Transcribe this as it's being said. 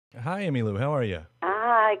Hi, Emmylou. How are you?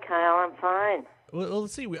 Hi, Kyle. I'm fine. Well,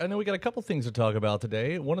 let's see. I know we got a couple things to talk about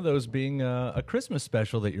today. One of those being a Christmas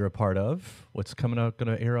special that you're a part of. What's coming out?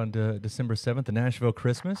 Going to air on December 7th, the Nashville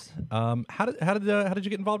Christmas. How did you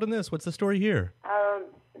get involved in this? What's the story here?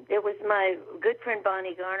 It was my good friend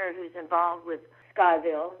Bonnie Garner who's involved with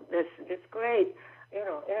Skyville, this great,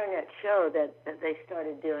 internet show that they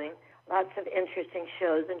started doing. Lots of interesting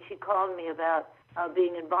shows, and she called me about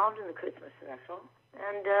being involved in the Christmas special.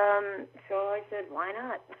 And so I said, why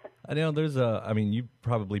not? I know I mean, you've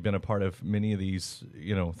probably been a part of many of these,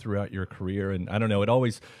 throughout your career, and I don't know, it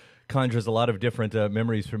always conjures a lot of different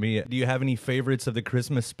memories for me. Do you have any favorites of the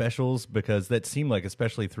Christmas specials? Because that seemed like,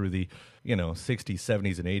 especially through the, 60s,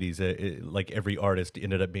 70s, and 80s, like every artist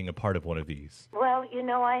ended up being a part of one of these. Well,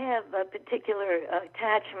 I have a particular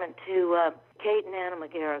attachment to Kate and Anna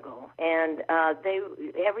McGarrigle, and they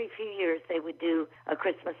every few years they would do a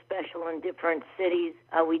Christmas special in different cities.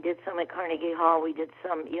 We did some at Carnegie Hall. We did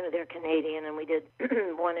some, they're Canadian, and we did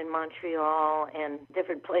one in Montreal and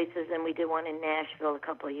different places, and we did one in Nashville a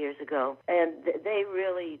couple of years ago. And they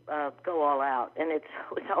really go all out, and it's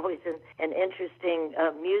always an interesting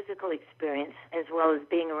musical experience as well as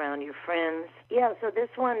being around your friends. Yeah, so this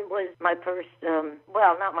one was my first,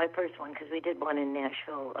 well, not my first one because we did one in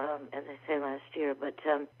Nashville, as I say, last year. But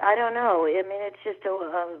I don't know. I mean, it's just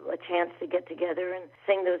a chance to get together and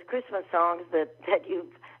sing those Christmas songs that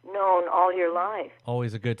you've known all your life.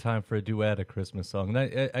 Always a good time for a duet, a Christmas song.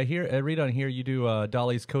 And I read on here you do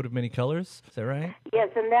Dolly's Coat of Many Colors. Is that right? Yes,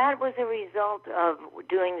 and that was a result of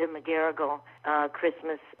doing the McGarrigle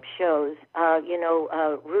Christmas shows.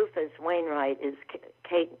 Rufus Wainwright is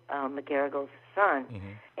Kate McGarrigle's son.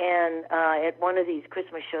 Mm-hmm. And at one of these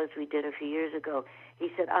Christmas shows we did a few years ago, he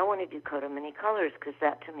said, I want to do Coat of Many Colors because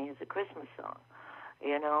that to me is a Christmas song.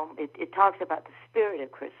 It talks about the spirit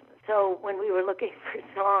of Christmas. So when we were looking for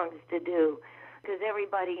songs to do, because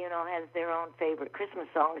everybody, has their own favorite Christmas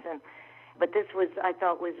songs, but this was, I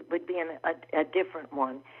thought, would be a different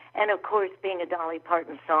one. And of course, being a Dolly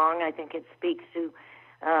Parton song, I think it speaks to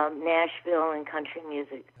Nashville and country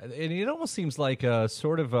music. And it almost seems like I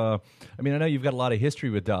know you've got a lot of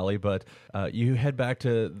history with Dolly, but you head back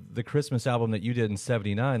to the Christmas album that you did in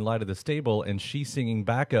 '79, Light of the Stable, and she's singing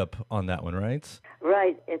backup on that one, right?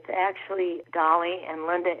 Right. It's actually Dolly and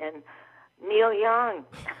Linda and Neil Young.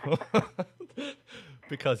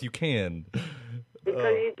 Because you can.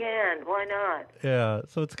 Because you can. Why not? Yeah.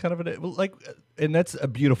 So it's kind of and that's a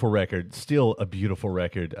beautiful record. Still a beautiful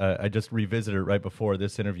record. I just revisited it right before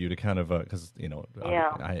this interview to kind of, because,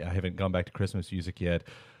 I haven't gone back to Christmas music yet.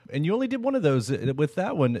 And you only did one of those. With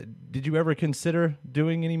that one, did you ever consider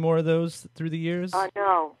doing any more of those through the years?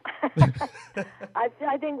 No.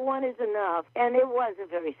 I think one is enough. And it was a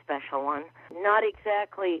very special one.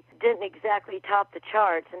 Didn't exactly top the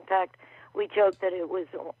charts. In fact, we joked that it was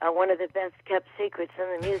one of the best-kept secrets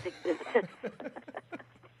in the music business.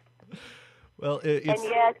 Well, and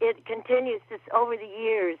yet it continues to, over the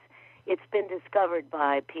years, it's been discovered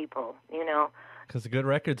by people, Because a good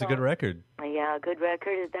record's a good record. Yeah, a good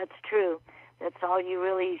record, that's true. That's all you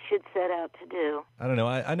really should set out to do. I don't know.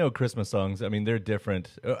 I know Christmas songs. I mean, they're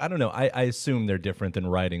different. I don't know. I assume they're different than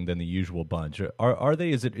writing than the usual bunch. Are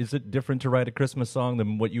they? Is it different to write a Christmas song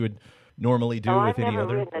than what you would normally do with any other? I've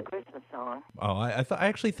never written a Christmas song. Oh, I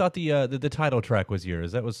actually thought the title track was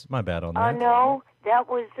yours. That was my bad on that. No, that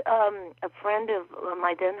was a friend of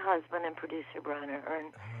my then husband and producer Brian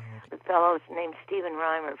Ern. The fellow named Stephen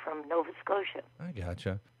Reimer from Nova Scotia. I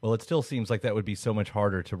gotcha. Well, it still seems like that would be so much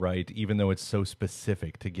harder to write, even though it's so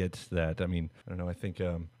specific to get that. I mean, I don't know. I think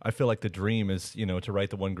I feel like the dream is, to write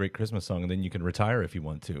the one great Christmas song, and then you can retire if you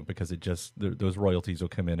want to, because it just those royalties will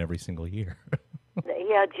come in every single year.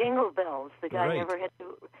 Yeah, Jingle Bells. The guy right. never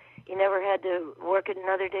had to work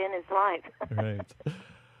another day in his life. Right.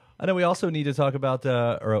 I know we also need to talk about,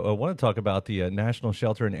 or want to talk about the National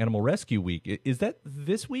Shelter and Animal Rescue Week. Is that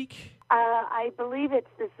this week? I believe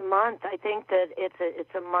it's this month. I think that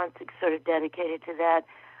it's a month sort of dedicated to that,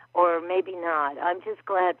 or maybe not. I'm just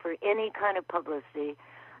glad for any kind of publicity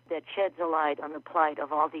that sheds a light on the plight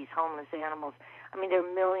of all these homeless animals. I mean, there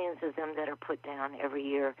are millions of them that are put down every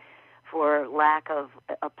year for lack of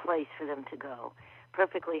a place for them to go.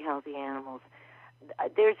 Perfectly healthy animals.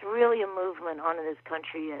 There's really a movement on in this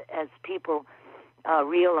country as people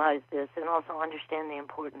realize this and also understand the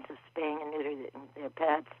importance of spaying and neutering their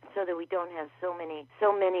pets, so that we don't have so many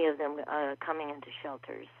of them coming into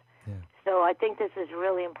shelters. Yeah. So So I think this is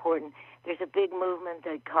really important. There's a big movement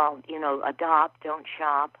that called, adopt, don't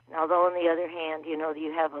shop. Although on the other hand,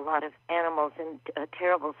 you have a lot of animals in a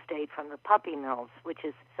terrible state from the puppy mills, which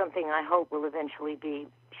is something I hope will eventually be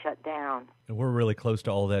shut down. And we're really close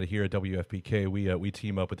to all that here at WFPK. We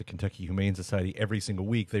team up with the Kentucky Humane Society every single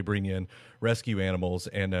week. They bring in rescue animals,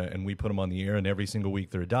 and we put them on the air, and every single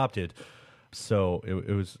week they're adopted. So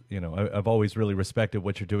it was, I've always really respected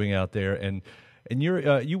what you're doing out there, and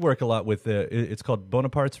you work a lot with it's called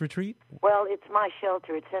Bonaparte's Retreat. Well, it's my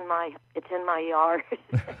shelter. It's in my yard.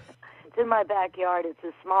 It's in my backyard. It's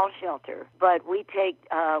a small shelter, but we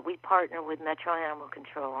partner with Metro Animal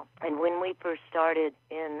Control. And when we first started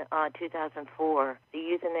in 2004, the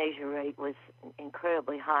euthanasia rate was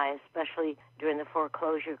incredibly high, especially during the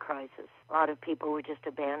foreclosure crisis. A lot of people were just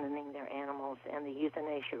abandoning their animals, and the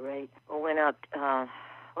euthanasia rate went up.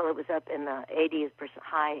 It was up in the 80s,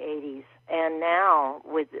 high 80s. And now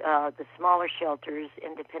with the smaller shelters,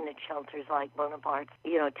 independent shelters like Bonaparte's,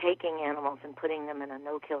 taking animals and putting them in a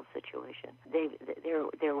no-kill situation,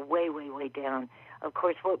 they're way, way, way down. Of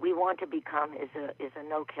course, what we want to become is a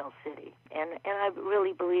no-kill city, and I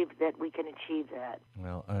really believe that we can achieve that.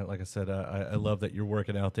 Well, like I said, I love that you're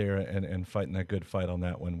working out there and fighting that good fight on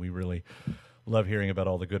that one. We really love hearing about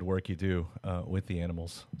all the good work you do with the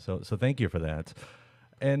animals. So thank you for that.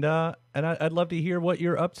 And I'd love to hear what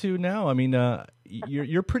you're up to now. I mean,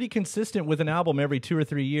 you're pretty consistent with an album every 2 or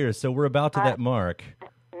 3 years, so we're about to that mark.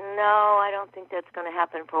 No, I don't think that's going to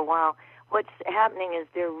happen for a while. What's happening is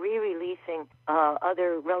they're re-releasing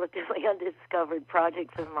other relatively undiscovered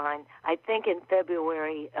projects of mine. I think in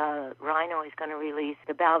February, Rhino is going to release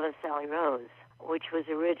The Ballad of Sally Rose, which was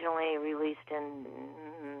originally released in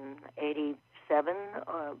 87,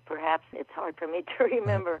 perhaps. It's hard for me to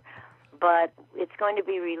remember. But it's going to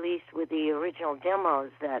be released with the original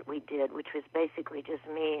demos that we did, which was basically just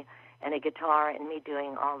me and a guitar and me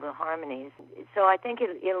doing all the harmonies. So I think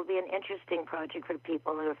it'll be an interesting project for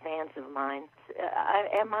people who are fans of mine.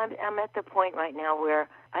 I'm at the point right now where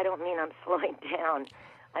I don't mean I'm slowing down.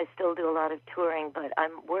 I still do a lot of touring, but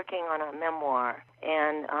I'm working on a memoir,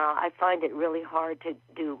 and I find it really hard to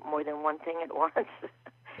do more than one thing at once.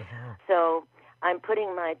 So I'm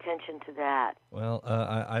putting my attention to that. Well,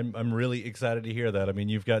 I'm really excited to hear that. I mean,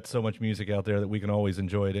 you've got so much music out there that we can always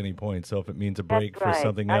enjoy at any point. So if it means a break for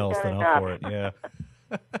something else, then I'm for it. Yeah.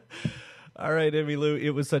 All right, Emmylou, it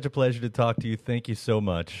was such a pleasure to talk to you. Thank you so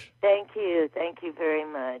much. Thank you. Thank you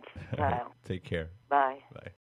very much. Kyle. Take care. Bye. Bye.